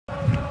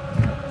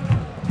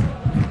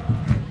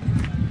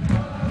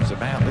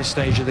this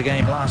stage of the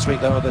game last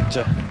week, though, that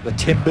the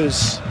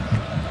Timbers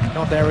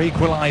got their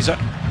equaliser.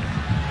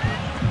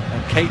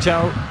 And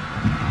Cato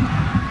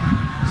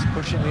is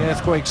pushing the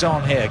Earthquakes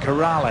on here.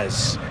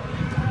 Corrales.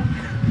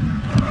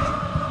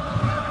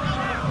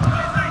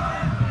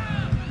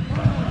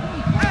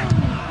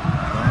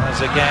 Corrales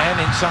again,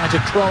 inside to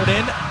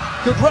Cronin.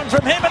 Good run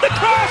from him, and the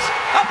cross!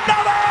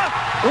 Another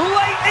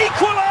late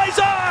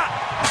equaliser!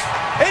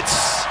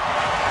 It's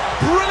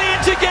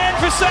brilliant again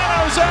for San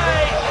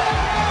Jose.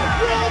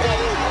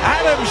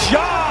 Adam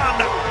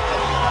Jahn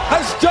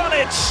has done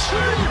it.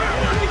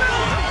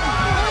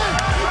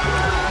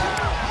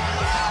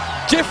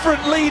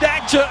 Different lead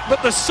actor,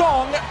 but the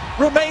song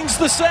remains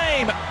the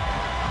same.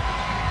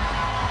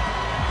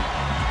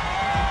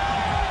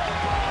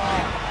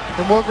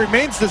 And what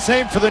remains the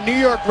same for the New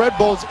York Red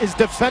Bulls is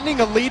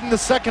defending a lead in the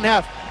second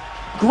half.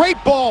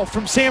 Great ball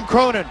from Sam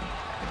Cronin.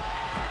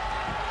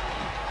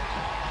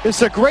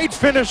 It's a great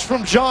finish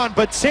from Jahn,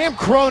 but Sam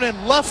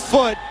Cronin, left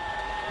foot,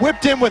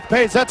 whipped in with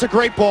pace. That's a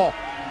great ball.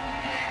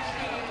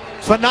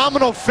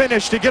 Phenomenal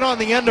finish to get on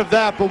the end of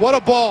that, but what a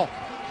ball.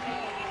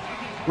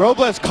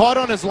 Robles caught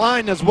on his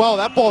line as well.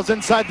 That ball's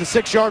inside the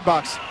 6-yard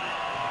box.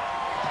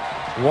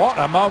 What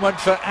a moment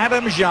for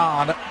Adam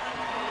Jahn,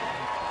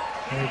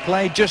 who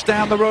played just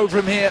down the road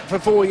from here for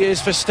 4 years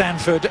for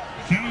Stanford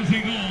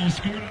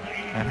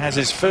and has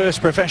his first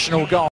professional goal.